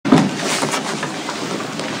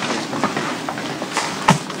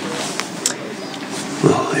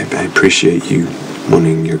I appreciate you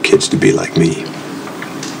wanting your kids to be like me.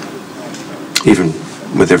 Even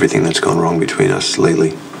with everything that's gone wrong between us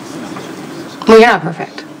lately. Well, you're not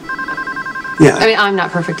perfect. Yeah. I mean, I'm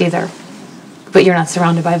not perfect either. But you're not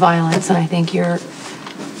surrounded by violence, and I think you're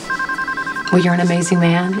an amazing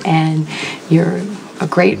man, and you're a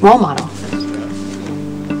great role model.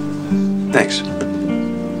 Thanks.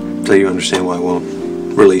 So you understand why I won't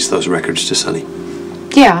release those records to Sonny?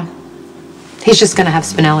 Yeah. He's just gonna have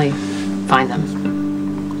Spinelli find them.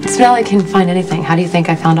 Spinelli can find anything. How do you think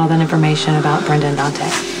I found all that information about Brenda and Dante?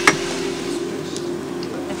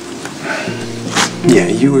 Yeah,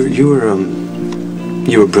 you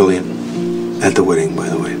were brilliant at the wedding, by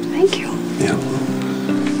the way. Thank you. Yeah.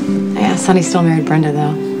 Yeah, Sonny still married Brenda,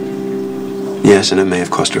 though. Yes, and it may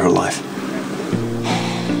have cost her life.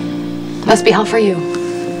 Must be hell for you.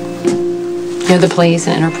 You know, the police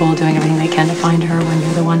and Interpol doing everything they can to find her when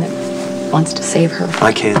you're the one that wants to save her.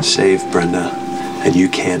 I can't save Brenda, and you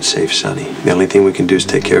can't save Sonny. The only thing we can do is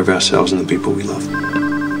take care of ourselves and the people we love.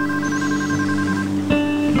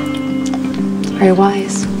 Very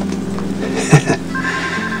wise.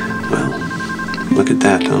 Well, look at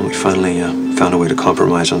that, huh? We finally found a way to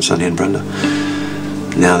compromise on Sonny and Brenda.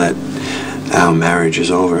 Now that our marriage is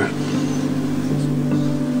over.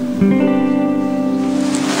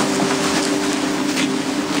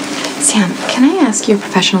 Sam, can I ask your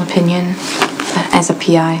professional opinion as a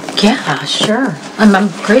PI? Yeah, sure. I'm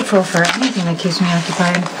grateful for anything that keeps me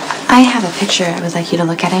occupied. I have a picture I would like you to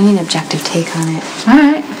look at. I need an objective take on it. All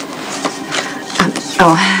right.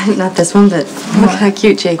 Oh, not this one, but look how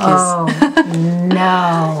cute Jake is. Oh,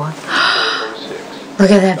 no. Look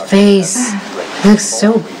at that face. He looks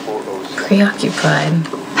so preoccupied.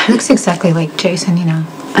 He looks exactly like Jason, you know.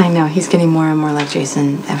 I know, he's getting more and more like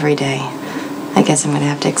Jason every day. I guess I'm going to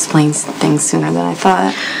have to explain things sooner than I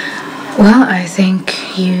thought. Well, I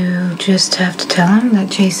think you just have to tell him that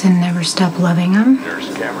Jason never stopped loving him.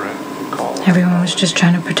 Everyone was just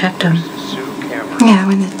trying to protect him. Yeah,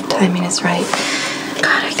 when the timing is right.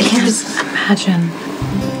 God, I can't imagine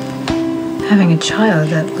having a child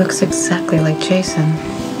that looks exactly like Jason.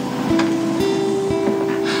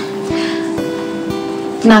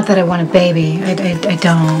 Not that I want a baby. I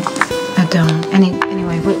don't.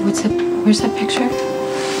 Anyway, where's that picture?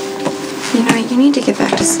 You know, you need to get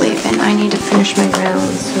back to sleep, and I need to finish my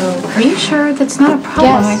round, so... Are you sure that's not a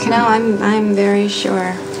problem? Yes, no, I'm very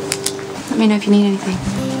sure. Let me know if you need anything.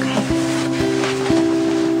 Okay.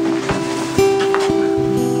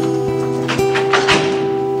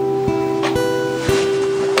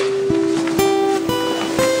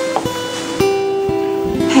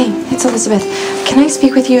 Hey, it's Elizabeth. Can I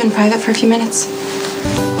speak with you in private for a few minutes?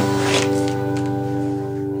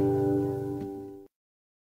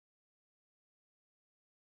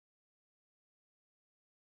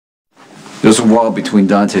 There's a wall between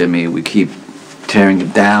Dante and me. We keep tearing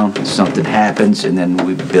it down, something happens, and then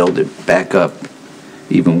we build it back up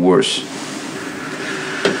even worse.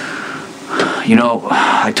 You know,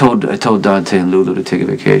 I told Dante and Lulu to take a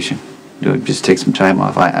vacation. Just take some time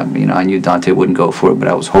off. I knew Dante wouldn't go for it, but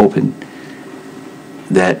I was hoping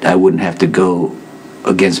that I wouldn't have to go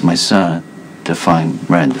against my son to find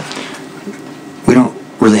Brenda. We don't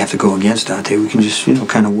really have to go against Dante. We can just,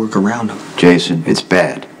 kind of work around him. Jason, it's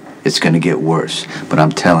bad. It's going to get worse. But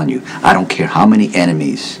I'm telling you, I don't care how many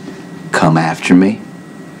enemies come after me.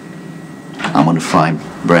 I'm going to find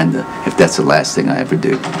Brenda if that's the last thing I ever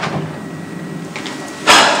do.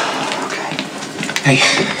 Okay.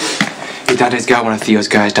 Hey, Dante's got one of Theo's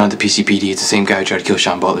guys down at the PCPD. It's the same guy who tried to kill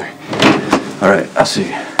Shawn Butler. All right, I'll see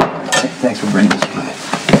you. Thanks for bringing this by.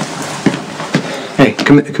 Hey,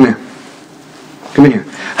 come here. Come in here.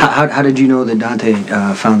 How did you know that Dante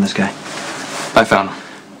found this guy? I found him.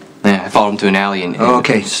 Yeah, I followed him to an alley and... Oh,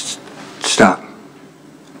 okay, stop.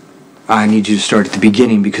 I need you to start at the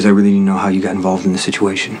beginning because I really need to know how you got involved in the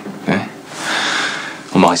situation. Okay.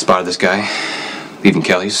 Well, Molly spotted this guy leaving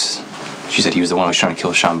Kelly's. She said he was the one who was trying to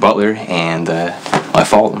kill Shawn Butler, and I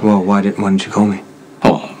followed him. Well, why didn't you call me?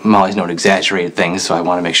 Well, Molly's known exaggerated things, so I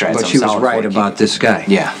wanted to make sure I had something solid. But she was right about this guy.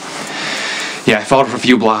 Yeah. Yeah, I followed him for a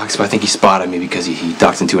few blocks, but I think he spotted me because he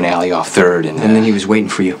ducked into an alley off 3rd, and then he was waiting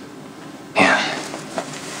for you. Yeah.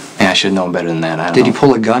 Yeah, I should have known better than that. I don't know. Did he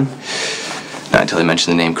pull a gun? Not until he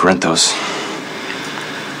mentioned the name Corinthos.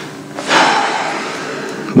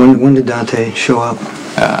 When did Dante show up?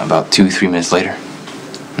 About 2-3 minutes later.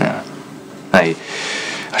 Yeah. I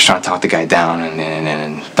was trying to talk the guy down,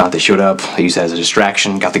 and Dante showed up. I used that as a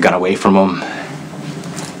distraction, got the gun away from him.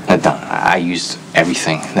 I used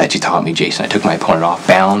everything that you taught me, Jason. I took my opponent off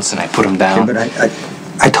balance, and I put him down. Yeah, but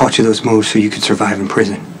I taught you those moves so you could survive in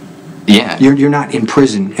prison. Yeah. You're not in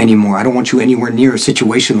prison anymore. I don't want you anywhere near a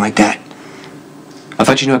situation like that. I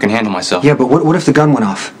thought you knew I can handle myself. Yeah, but what if the gun went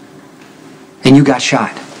off? And you got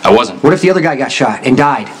shot? I wasn't. What if the other guy got shot and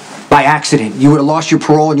died? By accident. You would have lost your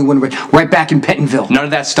parole and you would have been right back in Pentonville. None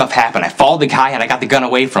of that stuff happened. I followed the guy and I got the gun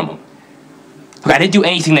away from him. Look, I didn't do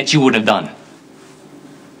anything that you would have done.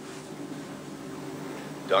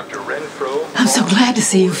 Dr. Renfro. I'm so glad to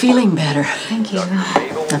see you feeling better. Thank you.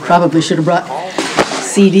 I probably should have brought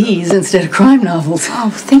CDs instead of crime novels. Oh,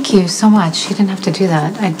 thank you so much. You didn't have to do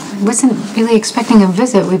that. I wasn't really expecting a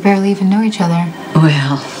visit. We barely even know each other.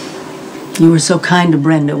 Well, you were so kind to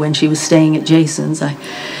Brenda when she was staying at Jason's.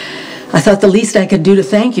 I thought the least I could do to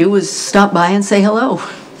thank you was stop by and say hello.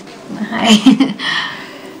 Hi.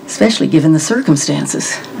 Especially given the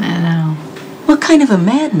circumstances. I know. What kind of a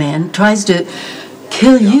madman tries to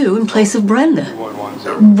kill you in place of Brenda?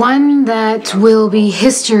 One that will be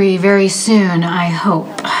history very soon, I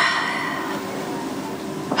hope.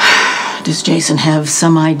 Does Jason have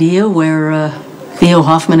some idea where Theo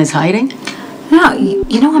Hoffman is hiding? No,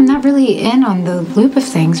 you know, I'm not really in on the loop of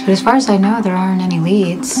things, but as far as I know, there aren't any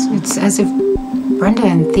leads. It's as if Brenda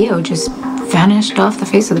and Theo just vanished off the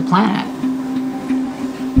face of the planet.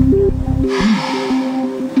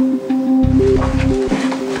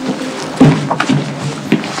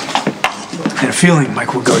 I had a feeling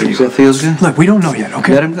Mike would go to you. That feels good. Look, we don't know yet,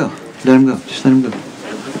 okay? Let him go. Let him go. Just let him go.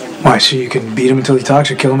 Why, so you can beat him until he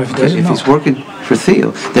talks or kill him if he doesn't? If No. he's working for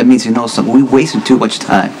Theo, that means he knows something. We're wasting too much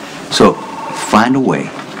time. So, find a way to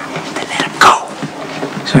let him go.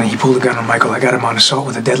 Sonny, he pulled a gun on Michael. I got him on assault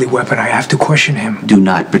with a deadly weapon. I have to question him. Do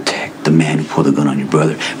not protect the man who pulled the gun on your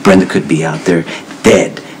brother. Brenda could be out there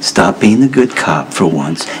dead. Stop being the good cop for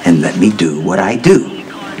once and let me do what I do.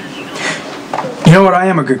 You know what? I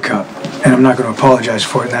am a good cop, and I'm not going to apologize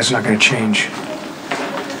for it, and that's not going to change.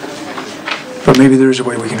 But maybe there is a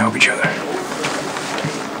way we can help each other.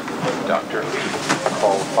 Dr. Lee,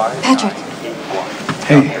 call 5. Patrick.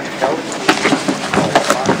 Hey.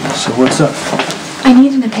 So what's up? I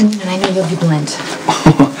need an opinion, and I know you'll be blunt.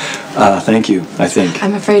 Thank you, I think.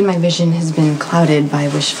 I'm afraid my vision has been clouded by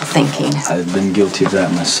wishful thinking. I've been guilty of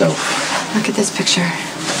that myself. Look at this picture.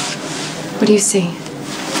 What do you see?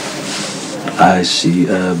 I see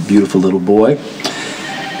a beautiful little boy.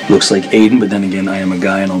 Looks like Aiden, but then again, I am a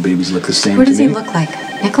guy and all babies look the same to me. What does he look like?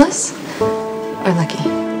 Nicholas? Or Lucky?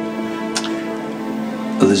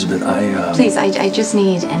 Elizabeth, Please, I just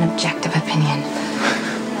need an objective opinion.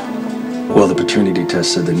 Well, the paternity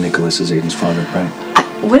test said that Nicholas is Aiden's father, right?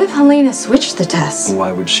 What if Helena switched the tests?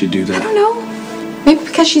 Why would she do I that? don't know. Maybe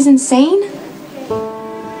because she's insane?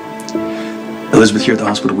 Elizabeth, here at the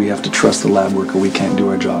hospital, we have to trust the lab worker. We can't do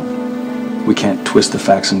our job. We can't twist the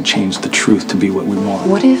facts and change the truth to be what we want.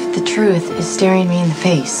 What if the truth is staring me in the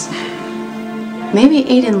face? Maybe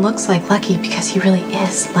Aiden looks like Lucky because he really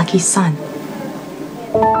is Lucky's son.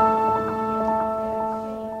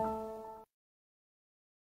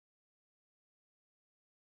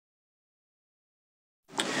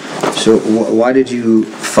 So why did you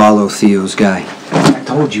follow Theo's guy? I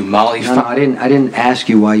told you, Molly. No, I didn't ask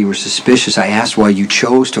you why you were suspicious. I asked why you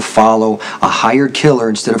chose to follow a hired killer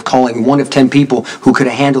instead of calling one of 10 people who could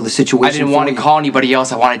have handled the situation. I didn't want to call anybody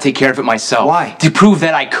else. I wanted to take care of it myself. Why? To prove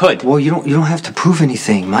that I could. Well, you don't have to prove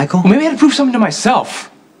anything, Michael. Well, maybe I had to prove something to myself.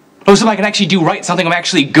 Or something I can actually do right, something I'm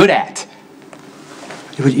actually good at.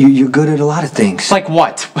 But you're good at a lot of things. Like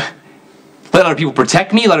what? Let other people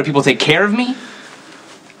protect me? Let other people take care of me?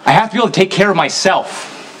 I have to be able to take care of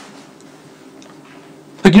myself.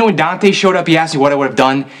 Like, you know when Dante showed up, he asked me what I would have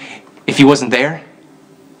done if he wasn't there?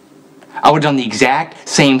 I would have done the exact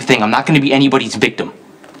same thing. I'm not going to be anybody's victim.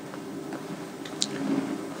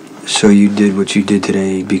 So you did what you did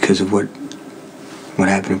today because of what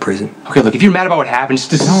happened in prison? Okay, look, if you're mad about what happened,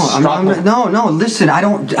 just No, listen,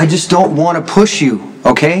 I just don't want to push you,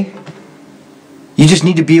 okay? You just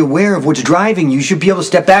need to be aware of what's driving you. You should be able to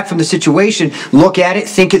step back from the situation, look at it,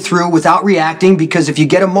 think it through without reacting, because if you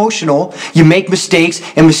get emotional, you make mistakes,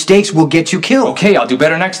 and mistakes will get you killed. Okay, I'll do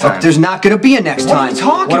better next time. Look, there's not going to be a next time. What are you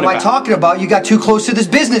talking What am I about? talking about? You got too close to this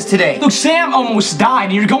business today. Look, Sam almost died,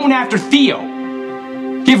 and you're going after Theo.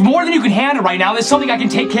 You have more than you can handle right now. There's something I can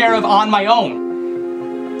take care of on my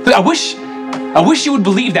own. Look, I wish you would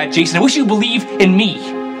believe that, Jason. I wish you would believe in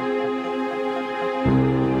me.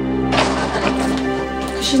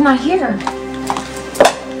 She's not here.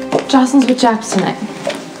 Jocelyn's with Japs tonight.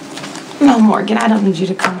 No, Morgan, I don't need you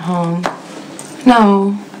to come home.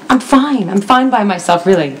 No, I'm fine. I'm fine by myself,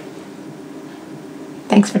 really.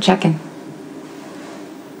 Thanks for checking.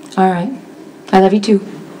 All right. I love you too.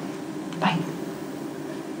 Bye.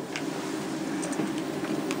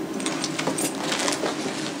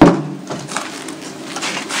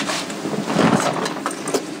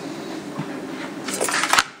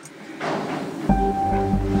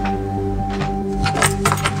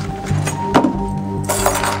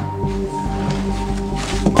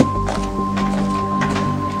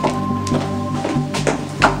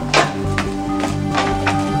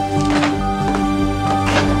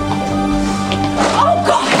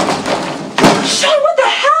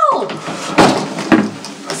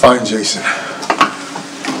 Fine, Jason.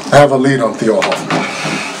 I have a lead on Theo Hoffman.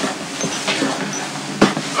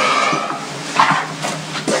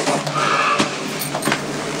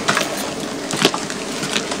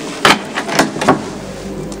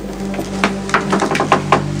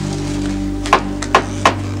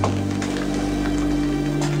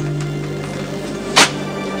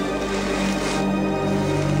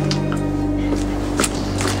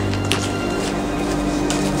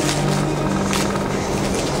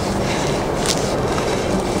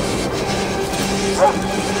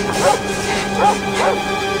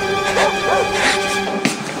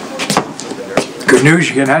 Good news,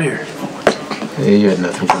 you're getting out of here. Yeah, you had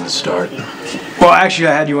nothing from the start. Well, actually,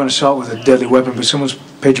 I had you on assault with a deadly weapon, but someone's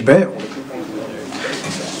paid your bail.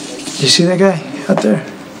 You see that guy out there?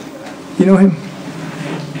 You know him?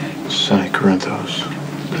 Sonny Corinthos.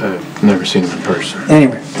 I've never seen him in person.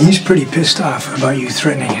 Anyway, he's pretty pissed off about you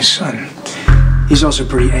threatening his son. He's also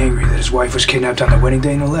pretty angry that his wife was kidnapped on the wedding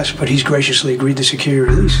day, no less, but he's graciously agreed to secure your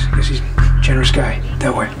release because he's a generous guy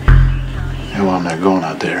that way. Yeah, well, I'm not going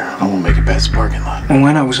out there. I won't make it past the parking lot. Well,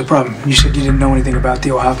 why not? What's the problem? You said you didn't know anything about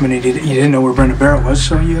Theo Hoffman and you didn't know where Brenda Barrett was,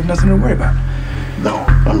 so you have nothing to worry about. No,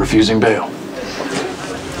 I'm refusing bail.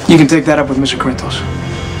 You can take that up with Mr. Corinthos.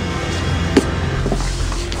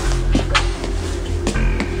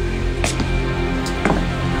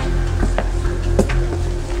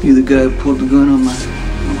 You the guy who pulled the gun on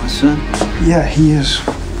my son? Yeah, he is.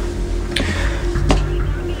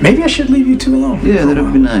 Maybe I should leave you two alone. Yeah, that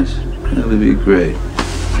would be nice. That would be great.